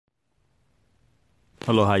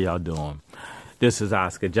Hello, how y'all doing? This is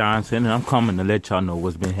Oscar Johnson, and I'm coming to let y'all know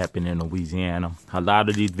what's been happening in Louisiana. A lot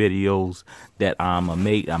of these videos that I'm going to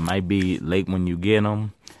make, I might be late when you get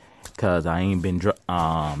them, because I ain't been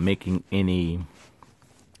making any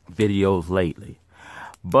videos lately.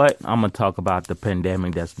 But I'm going to talk about the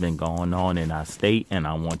pandemic that's been going on in our state, and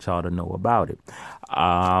I want y'all to know about it.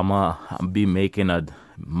 I'll be making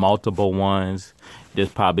multiple ones. This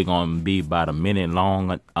probably going to be about a minute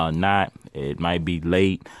long or not. It might be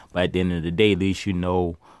late, but at the end of the day, at least you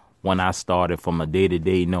know when I started from a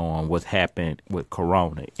day-to-day knowing what's happened with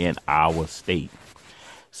Corona in our state.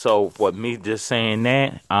 So for me just saying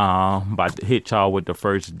that, I'm about to hit y'all with the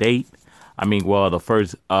first date. The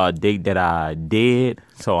first date that I did.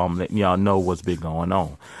 So I'm letting y'all know what's been going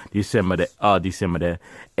on. December the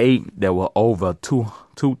 8th, there were over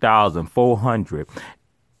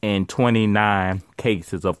 2,429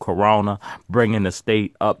 cases of corona, bringing the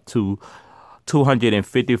state up to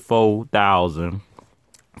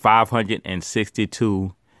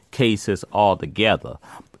 254,562 cases altogether.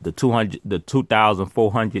 The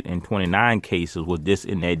 2,429 cases was just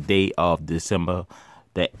in that day of December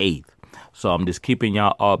the 8th. So I'm just keeping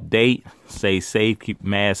y'all update. Stay safe, keep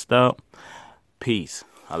masked up. Peace.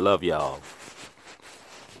 I love y'all.